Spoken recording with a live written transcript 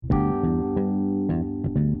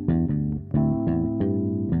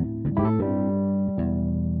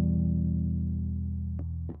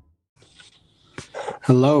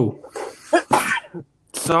Hello.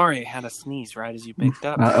 Sorry, I had a sneeze right as you picked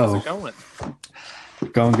up. Uh-oh. How's it going?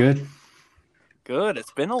 Going good? Good.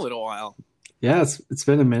 It's been a little while. Yeah, it's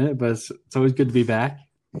been a minute, but it's always good to be back.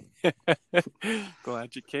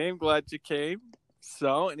 Glad you came. Glad you came.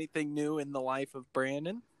 So, anything new in the life of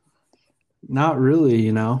Brandon? Not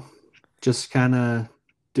really, just kind of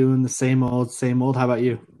doing the same old, same old. How about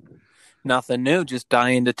you? Nothing new. Just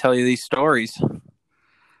dying to tell you these stories.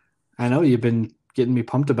 I know you've been getting me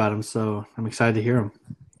pumped about them, so I'm excited to hear them.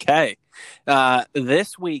 Okay.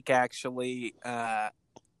 This week, actually,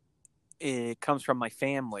 it comes from my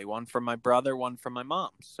family. One from my brother, one from my mom.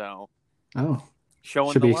 So, Oh,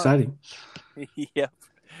 showing should the be love. exciting. Yep.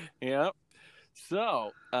 Yep.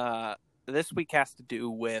 So, this week has to do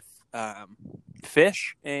with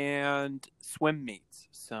fish and swim meets.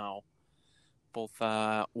 So, both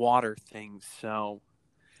water things. So,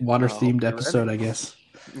 Water-themed episode, I guess.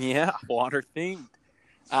 yeah, water themed.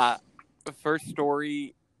 The first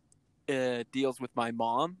story deals with my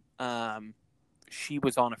mom. She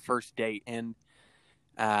was on a first date, and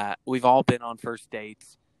we've all been on first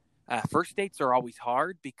dates. First dates are always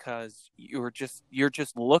hard because you're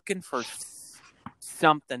just looking for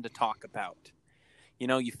something to talk about.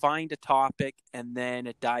 You find a topic and then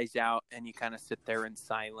it dies out and you kind of sit there in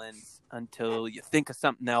silence until you think of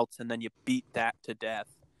something else and then you beat that to death.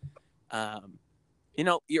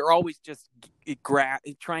 You're always just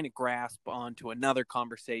trying to grasp onto another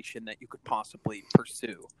conversation that you could possibly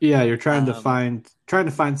pursue. Yeah, you're trying to find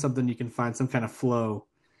something you can find some kind of flow.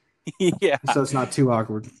 Yeah. So it's not too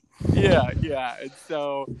awkward. Yeah. And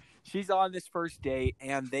so she's on this first date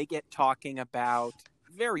and they get talking about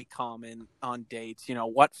very common on dates,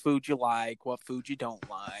 what food you like, what food you don't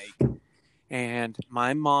like. And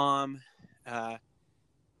my mom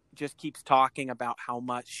just keeps talking about how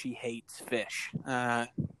much she hates fish.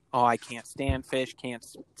 I can't stand fish, can't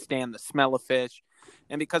stand the smell of fish.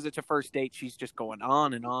 And because it's a first date, she's just going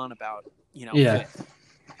on and on about, Yeah. fish.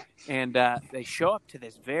 And they show up to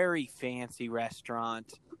this very fancy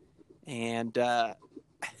restaurant. And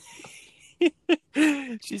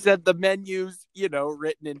she said the menu's,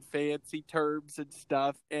 written in fancy terms and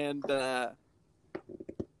stuff. And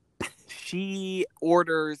she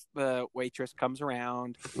orders, the waitress comes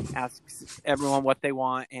around, asks everyone what they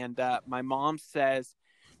want. And my mom says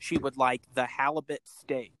she would like the halibut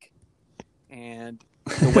steak. And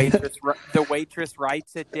the waitress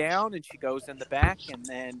writes it down and she goes in the back and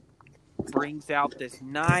then brings out this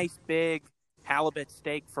nice big halibut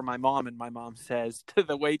steak for my mom. And my mom says to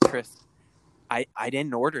the waitress, I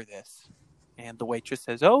didn't order this. And the waitress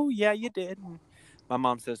says, oh, yeah, you did. And my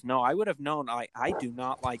mom says, no, I would have known. I do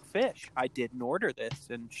not like fish. I didn't order this.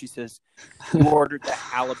 And she says, you ordered the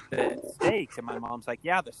halibut steak. And my mom's like,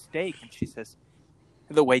 yeah, the steak. And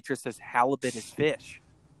the waitress says, halibut is fish.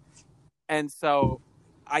 And so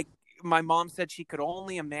my mom said she could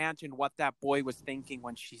only imagine what that boy was thinking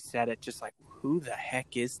when she said it, just like, who the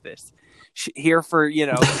heck is this? Here for,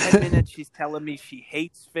 10 minutes, she's telling me she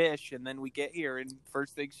hates fish, and then we get here, and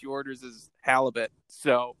first thing she orders is halibut.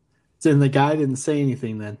 So. And the guy didn't say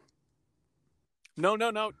anything then. No,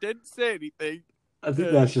 didn't say anything. I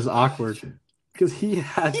think that's just awkward. Because he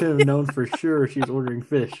had to have known for sure she's ordering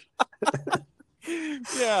fish.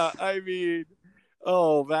 Yeah, I mean...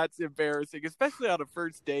 Oh, that's embarrassing, especially on a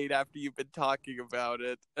first date after you've been talking about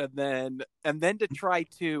it. And then to try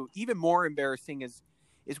to, even more embarrassing is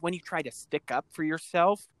when you try to stick up for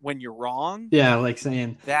yourself when you're wrong. Yeah, like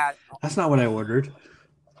saying that's not what I ordered.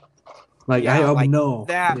 Like, yeah, no.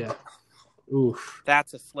 That, yeah. Oof.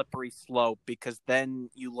 That's a slippery slope because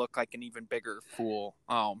then you look like an even bigger fool.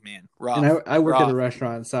 Oh man, rough. And I work at a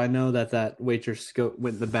restaurant, so I know that waitress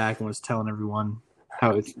went in the back and was telling everyone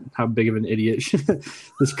how big of an idiot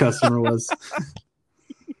this customer was.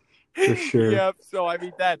 For sure. Yep. So I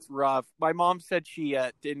mean that's rough. My mom said she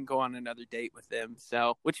didn't go on another date with him,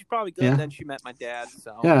 so which is probably good. Yeah. Then she met my dad.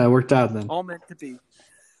 So yeah, it worked out then. All meant to be.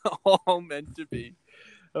 All meant to be.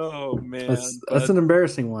 Oh man, that's an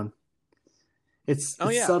embarrassing one. It's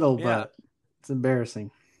subtle, but it's embarrassing.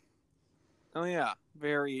 Oh yeah,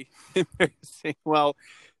 very embarrassing. Well,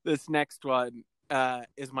 this next one.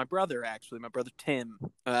 Is my brother, actually. My brother, Tim.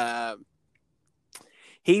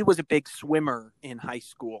 He was a big swimmer in high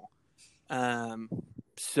school.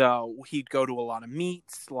 So he'd go to a lot of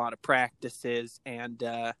meets, a lot of practices. And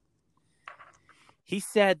he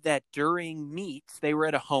said that during meets, they were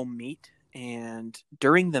at a home meet. And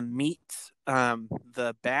during the meets,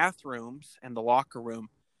 the bathrooms and the locker room,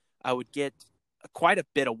 I would get quite a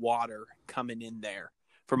bit of water coming in there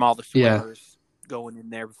from all the swimmers. Yeah. Going in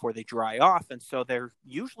there before they dry off. And so there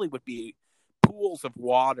usually would be pools of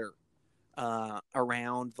water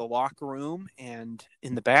around the locker room and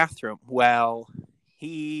in the bathroom. Well,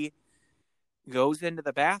 he goes into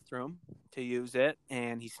the bathroom to use it,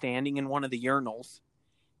 and he's standing in one of the urinals,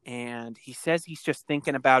 and he says he's just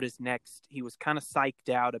thinking about he was kind of psyched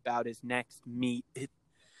out about his next meet.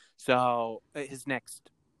 So his next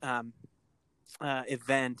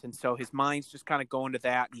event. And so his mind's just kind of going to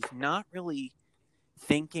that. And he's not really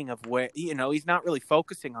thinking of he's not really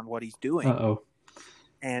focusing on what he's doing. Uh-oh.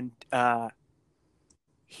 And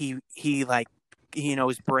he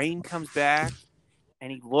his brain comes back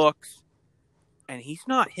and he looks and he's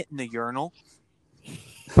not hitting the urinal.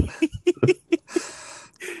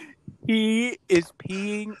 He is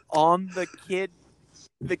peeing on the kid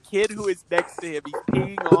who is next to him. He's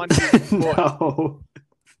peeing on his foot. No.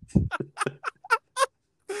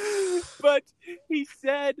 But he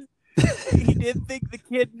said he didn't think the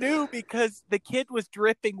kid knew because the kid was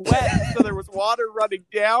dripping wet. So there was water running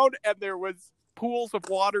down and there was pools of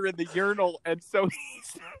water in the urinal. And so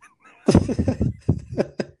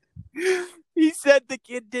he said the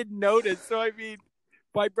kid didn't notice. So, I mean,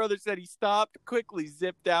 my brother said he stopped, quickly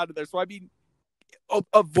zipped out of there. So, I mean,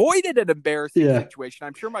 avoided an embarrassing situation.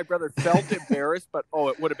 I'm sure my brother felt embarrassed, but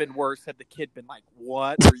it would have been worse had the kid been like,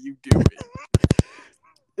 "What are you doing?"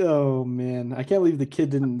 Oh man, I can't believe the kid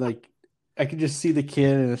didn't I could just see the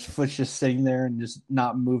kid and his foot's just sitting there and just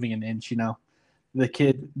not moving an inch. The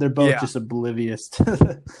kid, they're both just oblivious to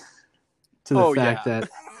the fact that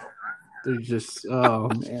they're just. Oh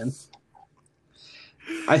man,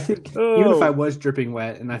 I think even if I was dripping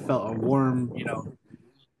wet and I felt a warm,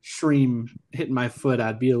 stream hitting my foot,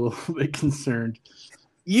 I'd be a little bit concerned.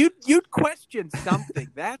 You'd question something.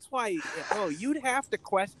 That's why. You'd have to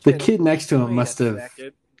question. The kid next to him must have.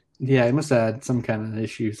 Second. Yeah, he must have had some kind of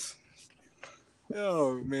issues.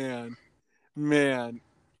 Oh man.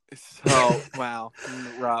 So wow,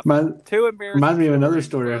 rough. Too embarrassing. Reminds me of another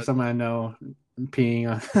story of someone I know peeing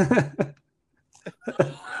on.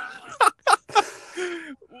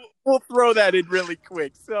 We'll throw that in really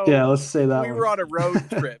quick. So yeah, let's say that we were on a road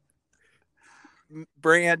trip.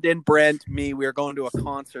 Brandon, Brent, me, we were going to a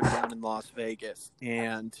concert down in Las Vegas,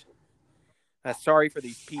 and sorry for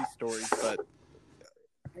these pee stories, but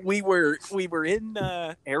we were in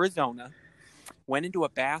Arizona, went into a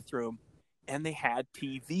bathroom, and they had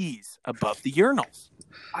TVs above the urinals.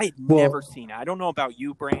 I had never seen it. I don't know about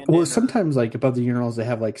you, Brandon. Well, sometimes above the urinals they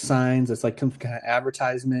have signs. It's some kind of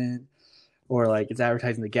advertisement, or it's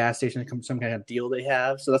advertising the gas station, some kind of deal they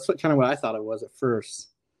have. So that's what I thought it was at first.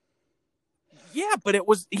 Yeah, but it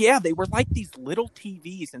was they were like these little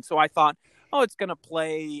TVs, and so I thought, it's going to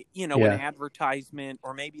play, an advertisement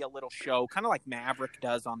or maybe a little show, kind of like Maverick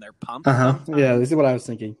does on their pump. Yeah, this is what I was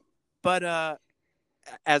thinking. But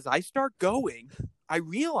as I start going, I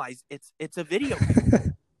realize it's a video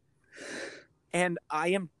game. and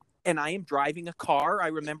I am driving a car. I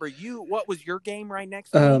remember what was your game right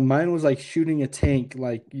next to me? Mine was shooting a tank.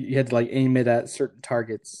 You had to aim it at certain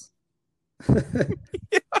targets.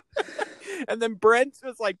 Yeah. And then Brent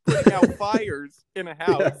was putting out fires in a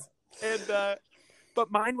house. Yeah. And but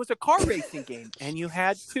mine was a car racing game, and you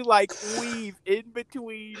had to weave in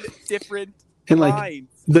between different lines.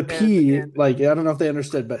 The P, I don't know if they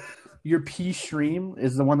understood, but your P stream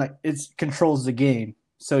is the one that controls the game.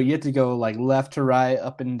 So you have to go left to right,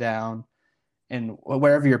 up and down, and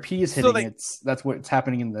wherever your P is hitting, that's what's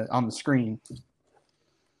happening on the screen.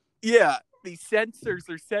 Yeah, these sensors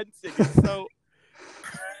are sensing it. So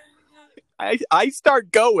I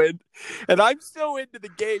start going, and I'm so into the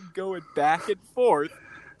game going back and forth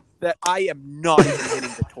that I am not even hitting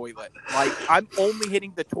the toilet. I'm only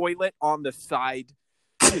hitting the toilet on the side,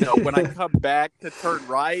 when I come back to turn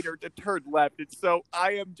right or to turn left. And so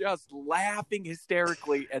I am just laughing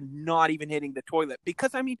hysterically and not even hitting the toilet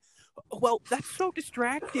because, that's so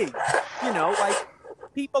distracting.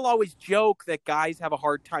 People always joke that guys have a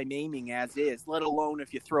hard time aiming as is, let alone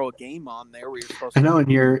if you throw a game on there where you're supposed to. I know,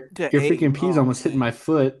 and your freaking pee's almost hitting my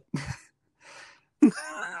foot.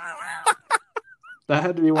 That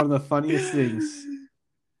had to be one of the funniest things.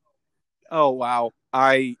 Oh, wow.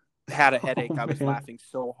 I had a headache. I was laughing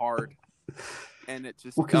so hard. And it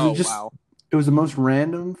just, wow. It was the most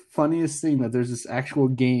random, funniest thing that there's this actual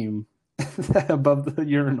game above the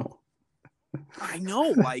urinal. I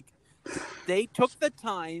know, they took the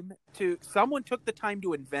time someone took the time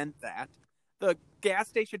to invent that. The gas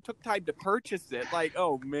station took time to purchase it.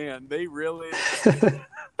 Oh man, they really.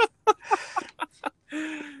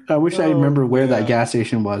 I wish I remember where that gas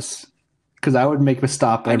station was, because I would make a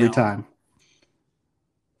stop every time.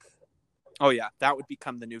 Oh yeah, that would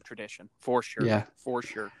become the new tradition for sure. Yeah, for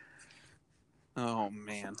sure. Oh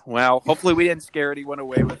man. Well, hopefully we didn't scare anyone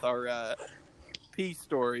away with our pee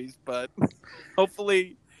stories, but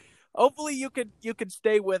hopefully you could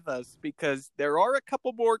stay with us because there are a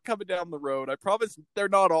couple more coming down the road. I promise they're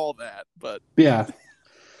not all that, but Yeah.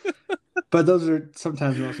 But those are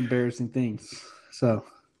sometimes the most embarrassing things. So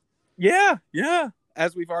yeah.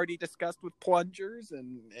 As we've already discussed with plungers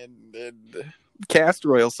and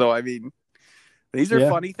castor oil. So I mean, these are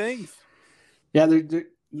funny things. Yeah, there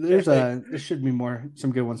should be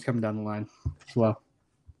some good ones coming down the line as well.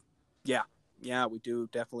 Yeah, we do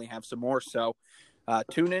definitely have some more. So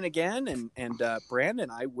tune in again, and Brandon,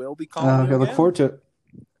 I will be calling you I look again. forward to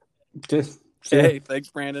it. Hey, thanks,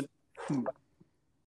 Brandon.